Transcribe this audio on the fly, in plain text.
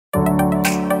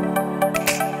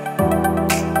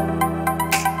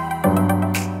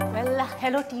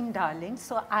hello team darlings.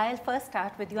 So I'll first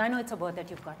start with you. I know it's a word that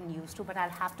you've gotten used to, but I'll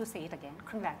have to say it again.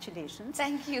 Congratulations.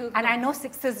 Thank you. And I know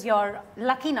 6 is your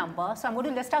lucky number. So I'm going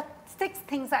to list out 6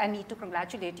 things that I need to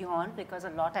congratulate you on because a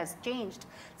lot has changed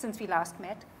since we last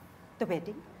met. The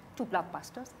wedding, 2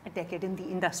 blockbusters, a decade in the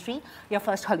industry, your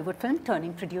first Hollywood film,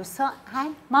 turning producer,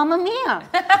 and Mamma Mia.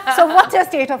 So what's your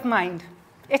state of mind?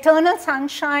 Eternal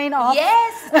sunshine of...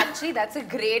 Yes, actually that's a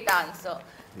great answer.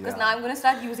 Because now I'm going to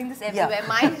start using this everywhere.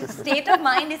 My state of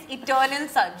mind is eternal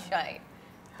sunshine.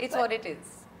 It's what it is.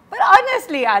 But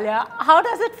honestly, Alia, how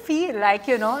does it feel? Like,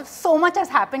 you know, so much has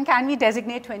happened. Can we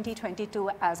designate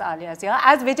 2022 as Alia's year?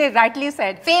 As Vijay rightly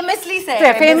said. Famously said.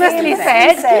 Yeah, famously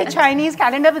said. Chinese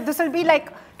calendar, this will be like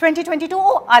 2022.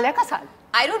 Oh, Alia ka saal.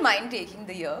 I don't mind taking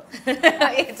the year.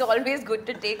 It's always good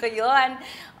to take a year, and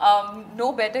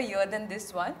no better year than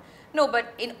this one. No,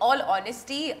 but in all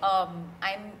honesty,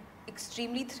 I'm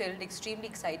extremely thrilled, extremely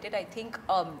excited. I think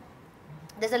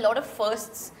there's a lot of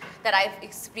firsts that I've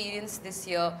experienced this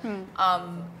year.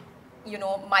 You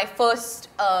know, my first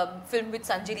film with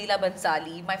Sanjay Leela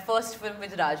Bhansali, my first film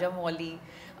with Raja Mouli,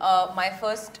 my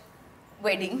first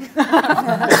wedding,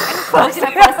 first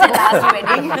and last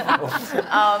wedding.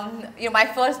 You know, my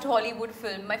first Hollywood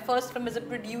film, my first film as a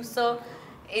producer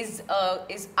is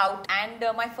out, and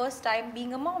my first time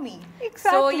being a mommy.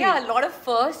 Exactly. So yeah, a lot of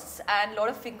firsts and a lot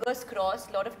of fingers crossed,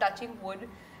 a lot of touching wood,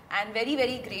 and very,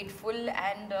 very grateful,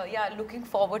 and yeah, looking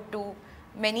forward to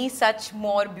many such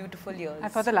more beautiful years. And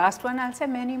for the last one, I'll say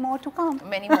many more to come.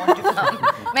 Many more to come.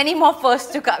 Many more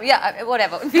firsts to come. Yeah,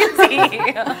 whatever. We'll see.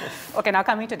 Okay, now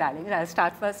coming to darling, I'll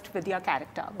start first with your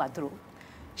character, Badru.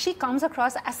 She comes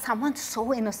across as someone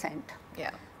so innocent.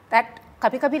 Yeah. That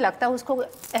कभी-कभी लगता है उसको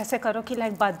ऐसे करो कि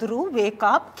like Badru, wake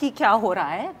up, कि क्या हो रहा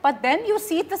है? But then you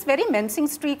see this very menacing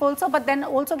streak also, but then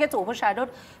also gets overshadowed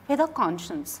with her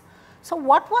conscience. So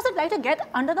what was it like to get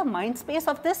under the mind space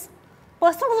of this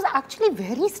person who's actually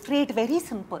very straight, very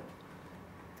simple?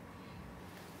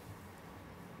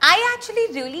 I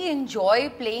actually really enjoy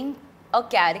playing a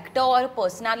character or a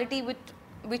personality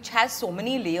which has so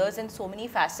many layers and so many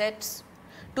facets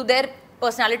to their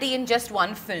personality in just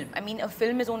one film. I mean, a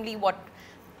film is only what,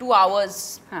 2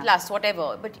 hours plus,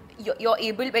 whatever. But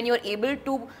when you're able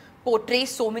to portray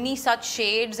so many such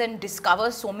shades and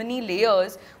discover so many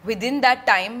layers within that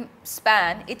time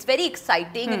span, it's very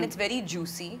exciting and it's very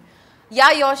juicy.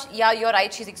 Yeah, you're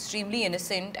right. She's extremely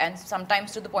innocent and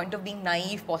sometimes to the point of being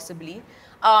naive, possibly.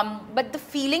 But the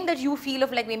feeling that you feel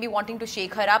of like maybe wanting to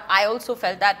shake her up, I also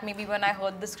felt that maybe when I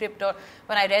heard the script or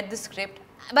when I read the script.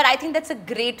 But I think that's a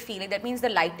great feeling. That means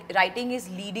the writing is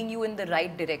leading you in the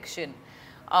right direction.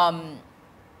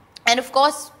 And of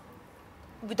course,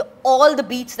 with all the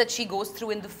beats that she goes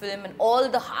through in the film and all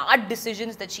the hard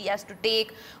decisions that she has to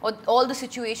take or all the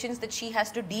situations that she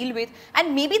has to deal with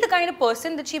and maybe the kind of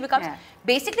person that she becomes,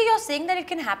 basically you're saying that it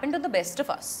can happen to the best of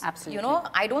us. Absolutely. You know,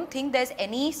 I don't think there's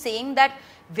any saying that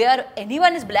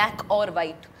anyone is black or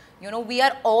white. You know, we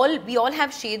all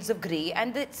have shades of grey,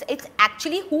 and it's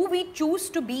actually who we choose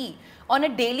to be on a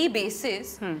daily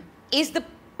basis is the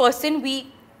person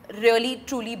we really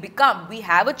truly become. We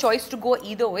have a choice to go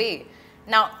either way.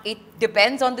 Now, it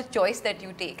depends on the choice that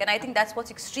you take, and I think that's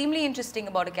what's extremely interesting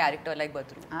about a character like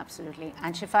Badru. Absolutely.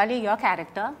 And Shefali, your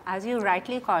character, as you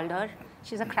rightly called her,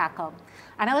 she's a cracker.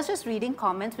 And I was just reading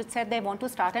comments which said they want to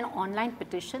start an online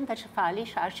petition that Shefali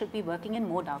Shah should be working in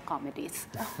more dark comedies.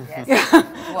 Yes.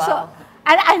 Wow. So,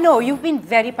 and I know you've been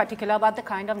very particular about the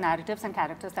kind of narratives and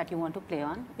characters that you want to play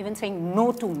on, even saying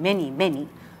no to many.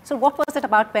 So what was it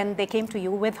about when they came to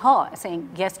you with her, saying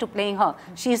yes to playing her?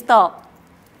 She's the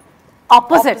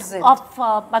opposite. Of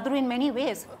Badru in many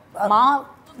ways.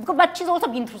 But she's also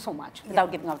been through so much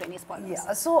without giving out any spoilers.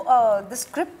 Yeah, so the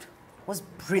script was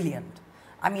brilliant.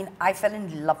 I mean, I fell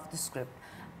in love with the script.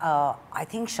 I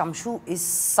think Shamshu is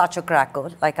such a cracker,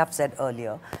 like I've said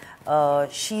earlier.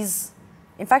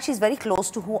 In fact, she's very close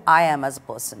to who I am as a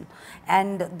person.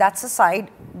 And that's a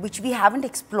side which we haven't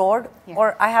explored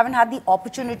or I haven't had the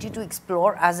opportunity to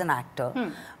explore as an actor.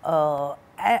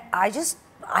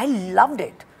 I loved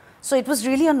it. So it was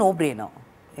really a no-brainer.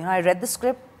 You know, I read the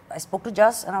script, I spoke to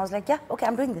Jas, and I was like, yeah, okay,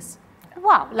 I'm doing this.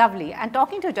 Wow, lovely. And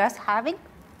talking to Jas, having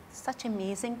such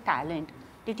amazing talent,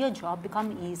 did your job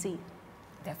become easy?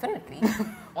 Definitely.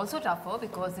 Also tougher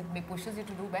because it pushes you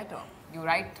to do better. You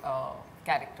write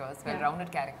characters,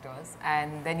 well-rounded characters,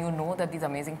 and then you know that these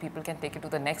amazing people can take it to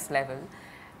the next level.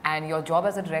 And your job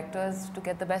as a director is to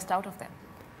get the best out of them.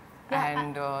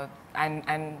 Yeah.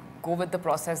 And go with the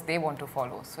process they want to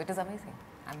follow. So it is amazing.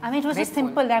 I mean, it was just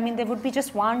simple. I mean, there would be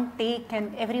just one take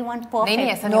and everyone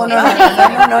perfect. No, not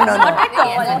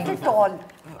at all.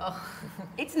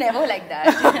 It's never like that.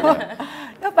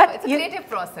 No, but It's a creative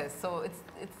process, so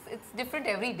it's different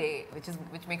every day,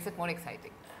 which makes it more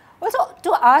exciting. also,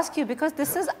 to ask you, because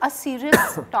this is a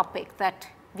serious topic that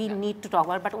we need to talk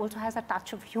about, but also has a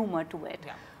touch of humor to it.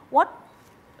 Yeah.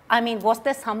 I mean, was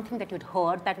there something that you'd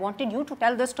heard that wanted you to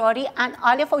tell the story, and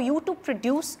Alia, for you to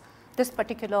produce this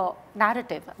particular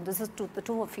narrative? This is to the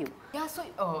two of you. Yeah, so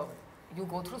you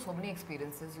go through so many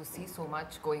experiences, you see so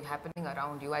much happening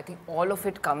around you. I think all of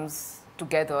it comes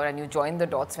together and you join the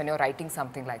dots when you're writing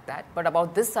something like that. But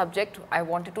about this subject, I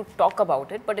wanted to talk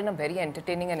about it, but in a very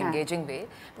entertaining and engaging way,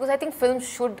 because I think films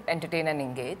should entertain and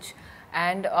engage.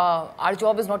 And our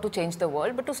job is not to change the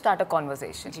world, but to start a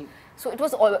conversation. So it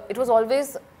was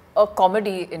always a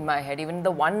comedy in my head. Even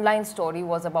the one-line story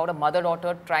was about a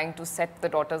mother-daughter trying to set the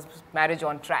daughter's marriage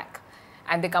on track.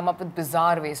 And they come up with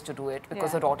bizarre ways to do it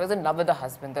because the daughter's in love with the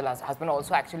husband. The husband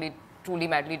also actually truly,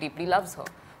 madly, deeply loves her.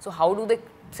 So how do they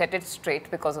set it straight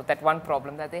because of that one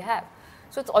problem that they have?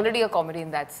 So it's already a comedy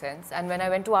in that sense. And when I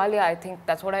went to Alia, I think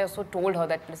that's what I also told her,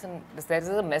 that listen, there is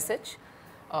a message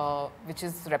which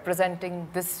is representing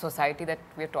this society that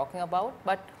we're talking about,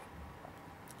 but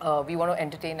we want to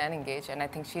entertain and engage, and I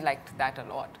think she liked that a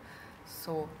lot.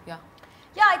 So, yeah.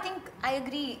 Yeah, I think I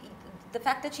agree. The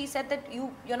fact that she said that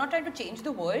you're not trying to change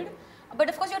the world, but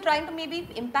of course you're trying to maybe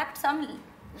impact some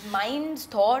minds,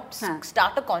 thoughts,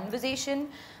 start a conversation.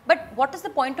 But what is the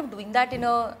point of doing that in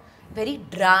a very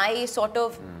dry, sort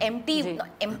of empty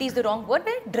is the wrong word,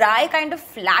 very dry kind of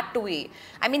flat way?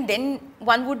 I mean, then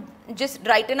one would just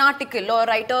write an article or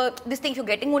write this thing. If you're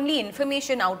getting only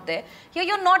information out there, here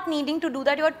you're not needing to do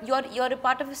that. You're a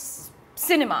part of a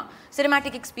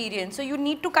cinematic experience. So you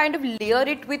need to kind of layer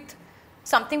it with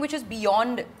something which is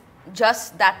beyond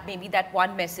just that, maybe that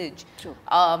one message. True.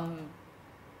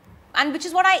 And which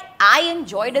is what I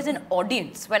enjoyed as an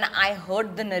audience. When I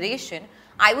heard the narration,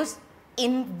 I was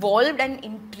involved and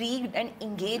intrigued and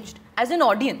engaged as an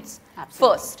audience.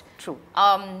 Absolutely. First. True.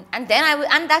 And then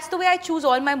and that's the way I choose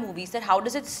all my movies, that how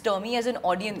does it stir me as an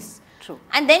audience. True.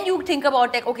 And then you think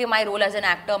about, like, okay, my role as an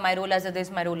actor, my role as a this,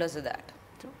 my role as a that.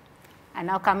 And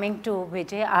now coming to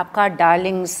Vijay, Aapka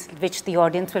Darlings, which the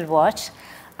audience will watch,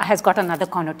 has got another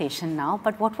connotation now.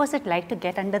 But what was it like to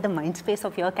get under the mind space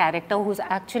of your character, who's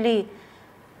actually,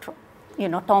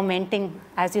 tormenting,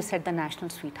 as you said, the national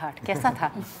sweetheart? Kaisa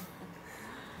tha?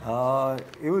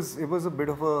 It was a bit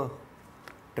of a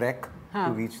trek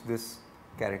to reach this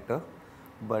character,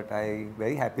 but I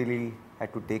very happily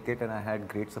had to take it, and I had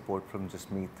great support from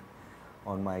Jasmeet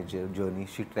on my journey.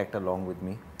 She trekked along with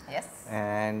me. Yes.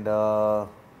 And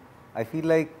I feel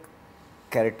like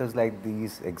characters like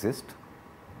these exist,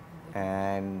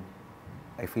 and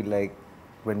I feel like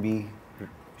when we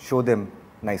show them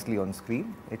nicely on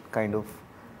screen, it kind of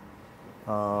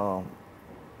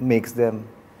makes them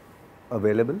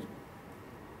available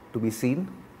to be seen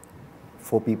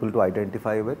for people to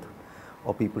identify with,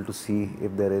 or people to see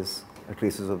if there is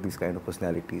traces of these kind of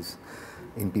personalities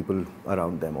in people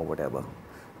around them or whatever.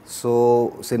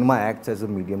 So cinema acts as a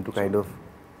medium to kind of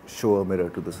show a mirror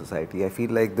to the society. I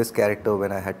feel like this character,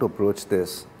 when I had to approach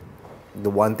this, the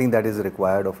one thing that is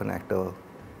required of an actor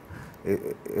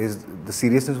is the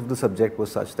seriousness of the subject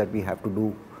was such that we have to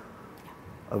do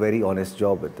a very honest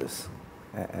job with this,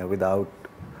 without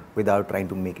trying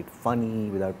to make it funny,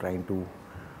 without trying to,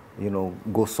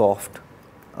 go soft.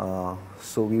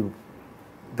 So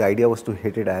the idea was to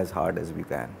hit it as hard as we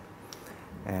can,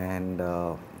 and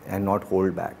not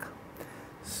hold back.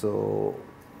 So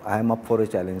I am up for a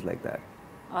challenge like that.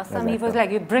 Awesome. He was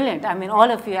like, you're brilliant. I mean, all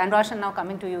of you. And Roshan, now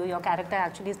coming to you, your character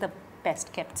actually is the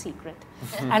best kept secret.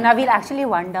 And now we'll actually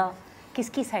wonder,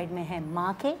 kiski side mein hai,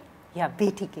 maa ke ya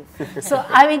beti ke? So,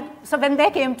 I mean, so when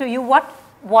they came to you, what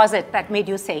was it that made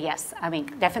you say yes? I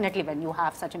mean, definitely when you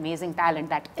have such amazing talent,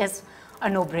 that is a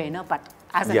no-brainer, but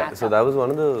as an actor. So that was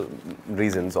one of the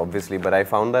reasons, obviously, but I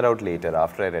found that out later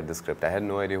after I read the script. I had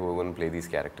no idea who were going to play these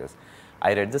characters.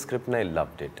 I read the script and I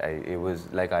loved it. It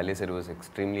was, like Alia said, it was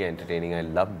extremely entertaining. I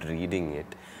loved reading it.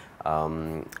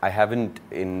 I haven't,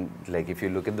 if you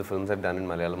look at the films I've done in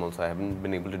Malayalam also, I haven't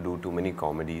been able to do too many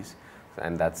comedies,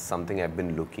 and that's something I've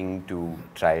been looking to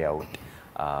try out.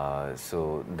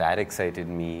 So that excited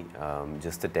me.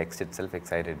 Just the text itself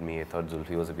excited me. I thought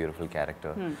Zulfi was a beautiful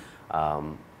character.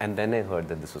 And then I heard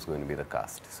that this was going to be the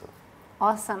cast. So.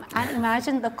 Awesome. And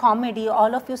imagine the comedy,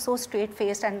 all of you so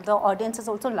straight-faced, and the audience is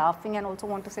also laughing and also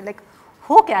want to say, like,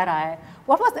 ho kya raha hai?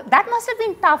 What was that? That must have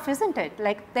been tough, isn't it?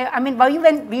 Like, I mean, were you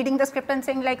when reading the script and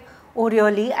saying, like, oh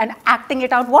really, and acting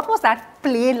it out? What was that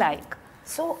play like?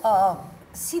 So,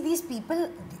 see, these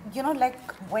people,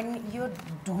 like when you're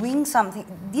doing something,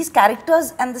 these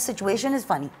characters and the situation is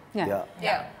funny. Yeah.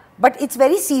 Yeah. but it's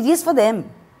very serious for them.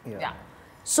 Yeah.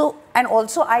 So, and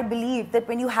also I believe that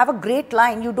when you have a great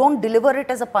line, you don't deliver it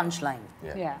as a punchline.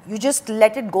 Yeah. You just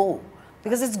let it go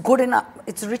because it's good enough,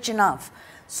 it's rich enough.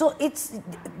 So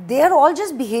they are all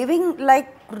just behaving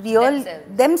like real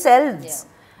themselves. Yeah.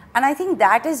 And I think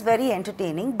that is very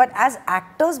entertaining. But as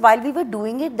actors, while we were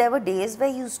doing it, there were days where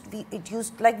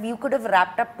like we could have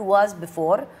wrapped up 2 hours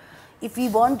before if we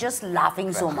weren't just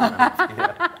laughing so much,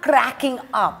 cracking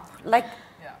up, like,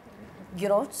 you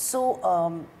know, so,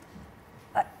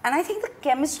 and I think the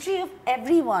chemistry of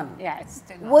everyone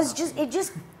was just, it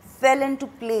just fell into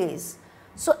place.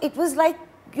 So it was like,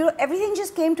 you know, everything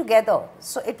just came together.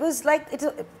 So it was like,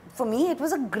 for me, it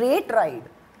was a great ride.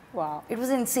 Wow. It was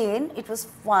insane, it was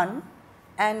fun,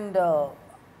 and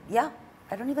yeah,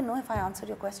 I don't even know if I answered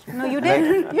your question. No, you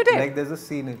did. You did. Like there's a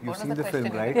scene, you've seen the film,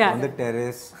 right? Yeah. On the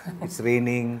terrace, it's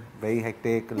raining, very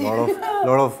hectic, a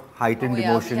lot of heightened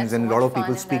emotions and a lot of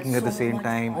people speaking at the same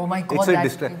time. Oh my God, it's a that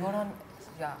distract. we were on,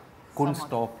 yeah. Couldn't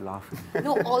stop laughing.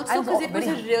 No, also because it was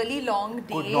a really long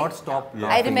day. Could not stop laughing.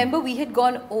 I remember we had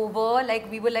gone over, like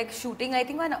we were like shooting, I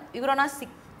think we were on our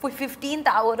 15th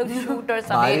hour of shoot or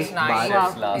something.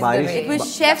 It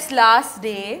was chef's last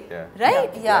day, right?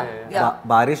 Yeah.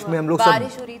 बारिश में हम लोग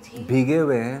बारिश हो रही सब थी. भीगे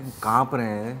हुए हैं, कांप रहे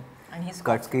हैं. And he's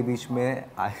Cuts के बीच में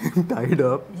I am tied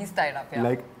up. He's tied up, yeah.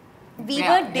 Like We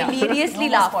were deliriously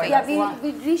No more laughing. spoilers.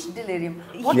 We reached delirium.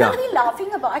 What Yeah. are we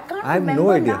laughing about? I can't I have remember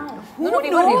no idea. now. No, we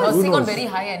were rehearsing on very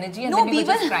high energy and No, then we we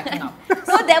were just were- cracking up.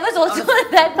 No, there was also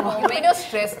that moment. When you're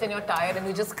stressed and you're tired and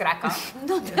you just crack up.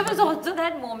 No, there was also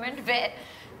that moment where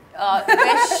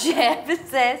chef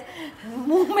says,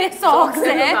 "मुंह में socks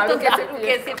है, तो दारू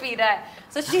कैसे P रहा है?"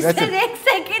 So she says, "एक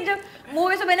second, जब मुंह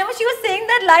में." So whenever she was saying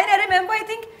that line, I remember, I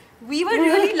think we were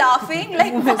really laughing,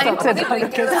 like,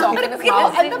 Drinking a sock in his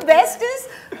mouth. And the best is,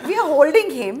 we are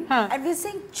holding him and we're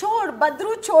saying, "Chod,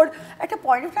 Badru, chod." At a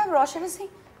point of time, Roshan is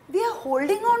saying, we are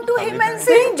holding on to him and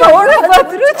saying, "Chod,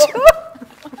 Badru, chod."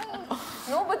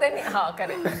 No, but then,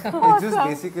 correct. it's just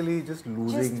basically just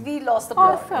losing. We lost the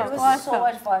plot. Awesome, It was so awesome.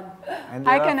 much fun. And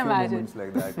there I are can few imagine. moments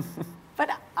like that. But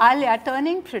Alia,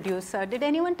 turning producer, did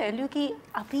anyone tell you कि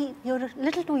अभी you're a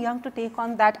little too young to take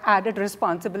on that added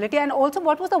responsibility? And also,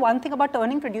 what was the one thing about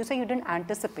turning producer you didn't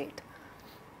anticipate?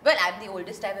 Well, I'm the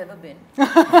oldest I've ever been.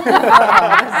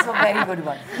 That's a very good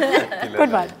one.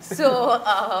 Good one. So,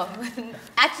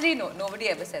 actually, no, nobody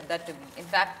ever said that to me. In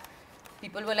fact,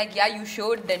 people were like, "Yeah, you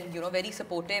should," then, you know, very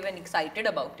supportive and excited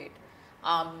about it.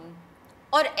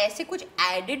 और ऐसे कुछ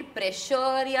added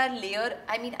pressure या layer,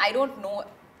 I mean, I don't know.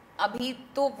 अभी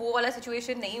तो वो वाला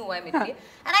situation नहीं हुआ है मेरे लिए.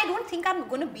 And I don't think I'm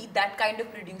going to be that kind of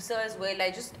producer as well.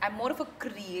 I'm more of a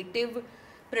creative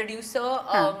producer.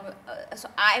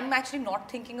 So I'm actually not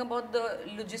thinking about the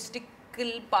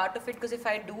logistical part of it, because if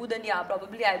I do, then yeah,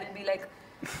 probably I will be like,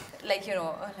 you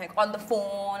know, like on the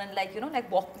phone and like, you know, like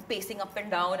pacing up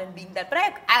and down and being that. But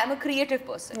I am a creative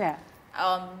person. Yeah.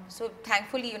 So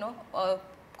thankfully, you know,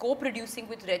 co-producing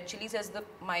with Red Chillies as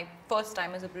my first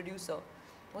time as a producer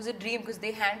was a dream, because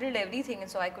they handled everything and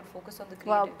so I could focus on the creative.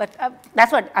 Well, but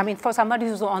that's what, I mean, for somebody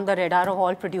who's on the radar of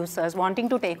all producers, wanting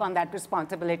to take on that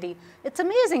responsibility, it's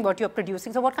amazing what you're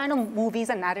producing. So what kind of movies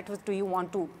and narratives do you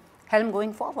want to helm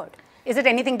going forward? Is it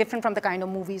anything different from the kind of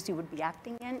movies you would be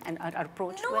acting in and our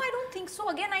approach No, with? I don't think so.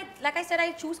 Again, like I said,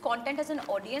 I choose content as an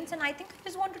audience, and I think I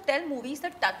just want to tell movies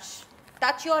that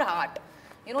touch your heart.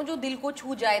 You know, jo dil ko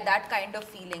chhu jaye, that kind of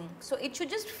feeling. So it should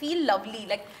just feel lovely.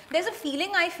 Like, there's a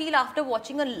feeling I feel after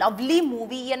watching a lovely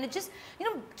movie, and it just, you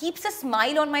know, keeps a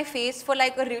smile on my face for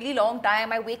like a really long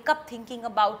time. I wake up thinking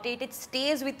about it. It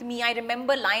stays with me. I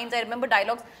remember lines. I remember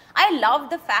dialogues. I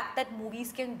love the fact that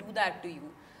movies can do that to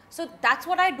you. So that's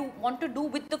what I want to do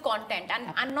with the content,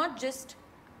 and not just,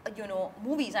 you know,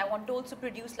 movies. I want to also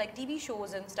produce like TV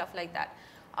shows and stuff like that.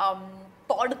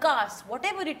 Podcasts,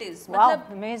 whatever it is. Wow,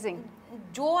 मतलब, amazing.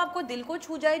 जो आपको दिल को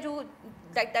छू जाए, जो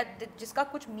जिसका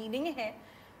कुछ meaning है,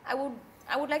 I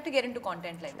would like to get into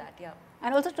content like that, yeah.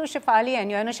 And also to Shefali, and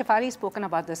you know, Shefali has spoken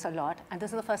about this a lot, and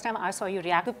this is the first time I saw you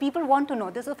react. If people want to know,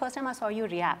 this is the first time I saw you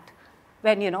react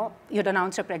when, you know, you'd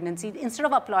announced your pregnancy. Instead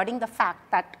of applauding the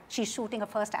fact that she's shooting a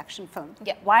first action film,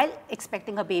 while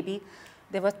expecting a baby,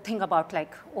 there was thing about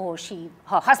like, oh,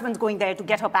 her husband's going there to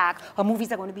get her back, her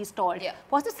movies are going to be stalled. Yeah.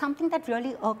 Was it something that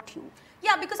really irked you?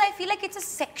 Yeah, because I feel like it's a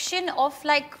section of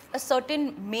like a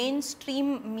certain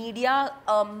mainstream media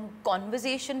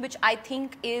conversation, which I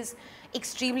think is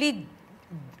extremely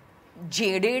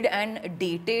jaded and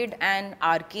dated and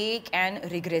archaic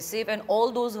and regressive and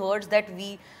all those words that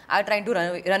we are trying to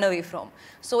run away from.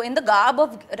 So in the garb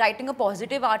of writing a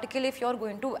positive article, if you're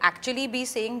going to actually be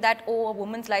saying that, oh, a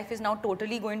woman's life is now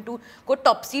totally going to go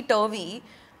topsy-turvy,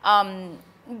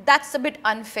 that's a bit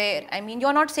unfair. I mean,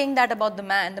 you're not saying that about the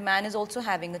man. The man is also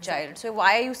having a child. So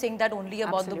why are you saying that only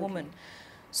about the woman?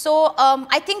 So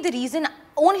I think the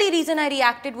only reason I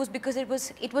reacted was because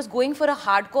it was going for a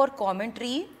hardcore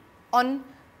commentary on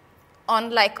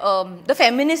like the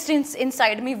feminists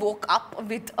inside me woke up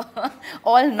with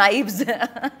all knives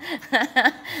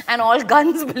and all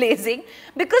guns blazing,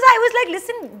 because I was like,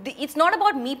 listen, it's not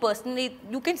about me personally.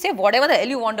 You can say whatever the hell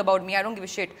you want about me, I don't give a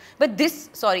shit. But this,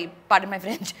 sorry, pardon my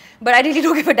French, but I really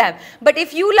don't give a damn. But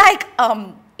if you like,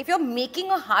 if you're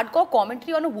making a hardcore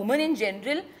commentary on a woman in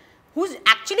general, who's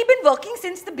actually been working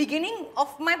since the beginning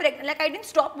of my pregnancy, like I didn't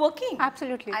stop working.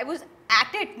 Absolutely. I was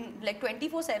at it like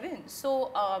 24/7.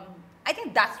 So I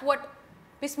think that's what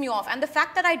pissed me off. And the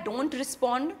fact that I don't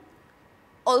respond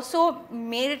also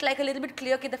made it like a little bit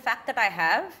clear that the fact that I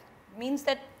have means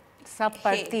that सब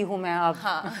पढ़ती हूँ मैं अब.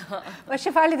 But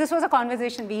Shefali, this was a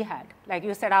conversation we had. Like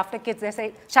you said, after kids, they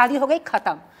say, शादी हो गई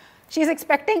खत्म. She's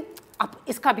expecting, अब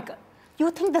इसका भी कर.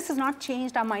 You think this has not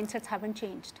changed? Our mindsets haven't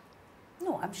changed.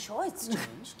 No, I'm sure it's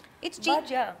changed. It's changed,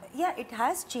 yeah. Yeah, it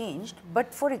has changed,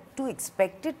 but for it to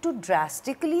expect it to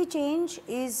drastically change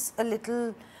is a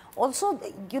little. Also,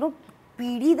 you know,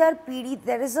 peedi dar peedi,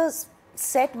 there is a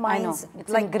set mind. I know, it's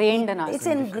like ingrained in us. It's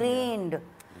ingrained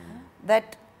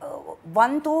that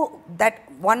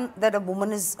that a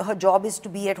woman is, her job is to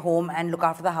be at home and look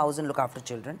after the house and look after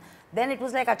children. Then it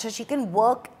was like, acha, she can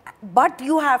work, but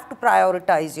you have to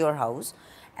prioritize your house.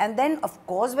 And then, of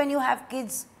course, when you have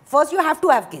kids, first you have to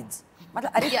have kids.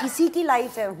 मतलब अरे किसी की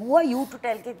life है, who are you to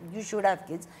tell कि you should have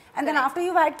kids? And then after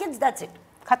you've had kids, that's it.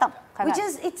 खत्म. Which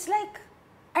is, it's like,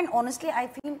 and honestly, I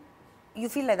feel, you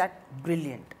feel like that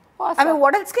brilliant. Awesome. I mean,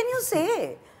 what else can you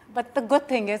say? But the good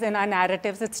thing is, in our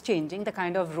narratives, it's changing the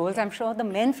kind of roles. I'm sure the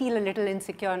men feel a little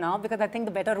insecure now because I think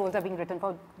the better roles are being written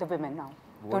for the women now.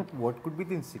 What could be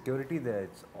the insecurity there?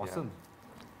 It's awesome.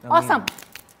 Yeah. Awesome.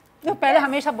 जो पहले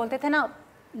हमेशा बोलते थे ना,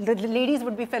 the ladies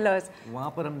would be fillers.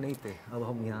 वहाँ पर हम नहीं थे, अब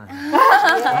हम यहाँ हैं.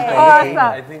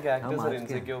 I think actors are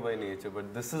insecure by nature,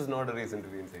 but this is not a reason to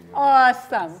be insecure.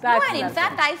 Awesome. No, and in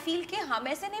fact, I feel कि हम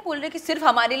ऐसे नहीं बोल रहे कि सिर्फ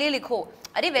हमारे लिए लिखो.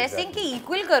 अरे वैसे कि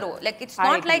equal करो. Like it's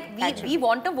not like we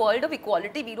want a world of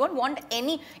equality. We don't want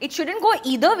any. It shouldn't go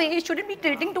either way. It shouldn't be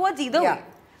tilting towards either way.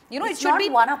 You know, it's it should be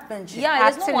one-upmanship. Yeah,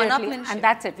 there's no one-upmanship. And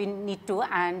that's it. We need to.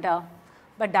 And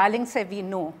but darling say we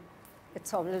know.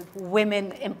 It's all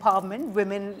women empowerment,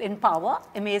 women in power,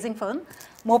 amazing film,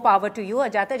 more power to you. और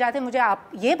जाते जाते मुझे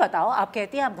आप ये बताओ, आप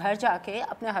कहती हैं आप घर जाके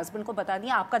अपने हस्बैंड को बता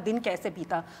दिया आपका दिन कैसे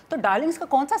बीता, तो डार्लिंग्स का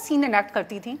कौन सा सीन इनैक्ट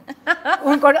करती थी?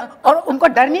 उनको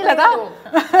डर नहीं लगा?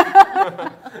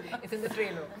 It's in the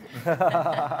trailer.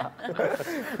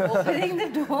 Opening the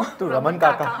door. To Raman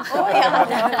Kaka. Oh yeah.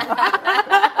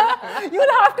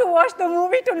 You'll have to watch the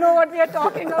movie to know what we are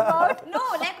talking about. No,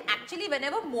 like actually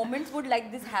whenever moments would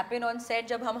like this happen on set,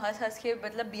 जब हम हंस के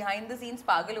मतलब behind the scenes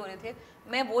पागल हो रहे थे,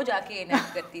 मैं वो जाके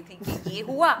enact करती थी कि ये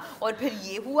हुआ और फिर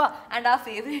ये हुआ, and our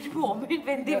favorite moment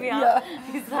when Divya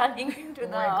is running into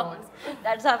the house.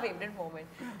 That's our favorite moment.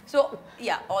 So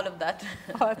yeah, all of that.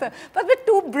 Awesome. But with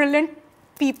two brilliant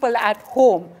people at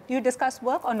home, do you discuss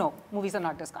work or no? Movies are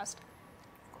not discussed.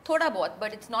 थोड़ा बहुत,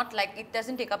 but it's not like it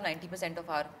doesn't take up 90% of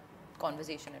our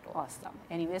conversation at all. Awesome.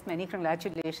 Anyways, many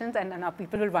congratulations. And now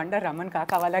people will wonder, Raman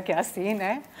Kaka wala kya scene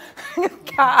hai?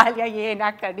 Kya Alia ye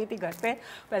enact karni thi ghar pe?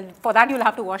 Well, for that you'll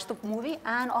have to watch the movie.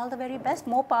 And all the very best,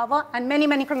 more power, and many,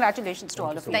 many congratulations to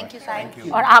all of you. Thank you so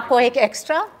much. और आपको एक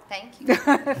extra. Thank you.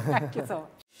 Thank you so much.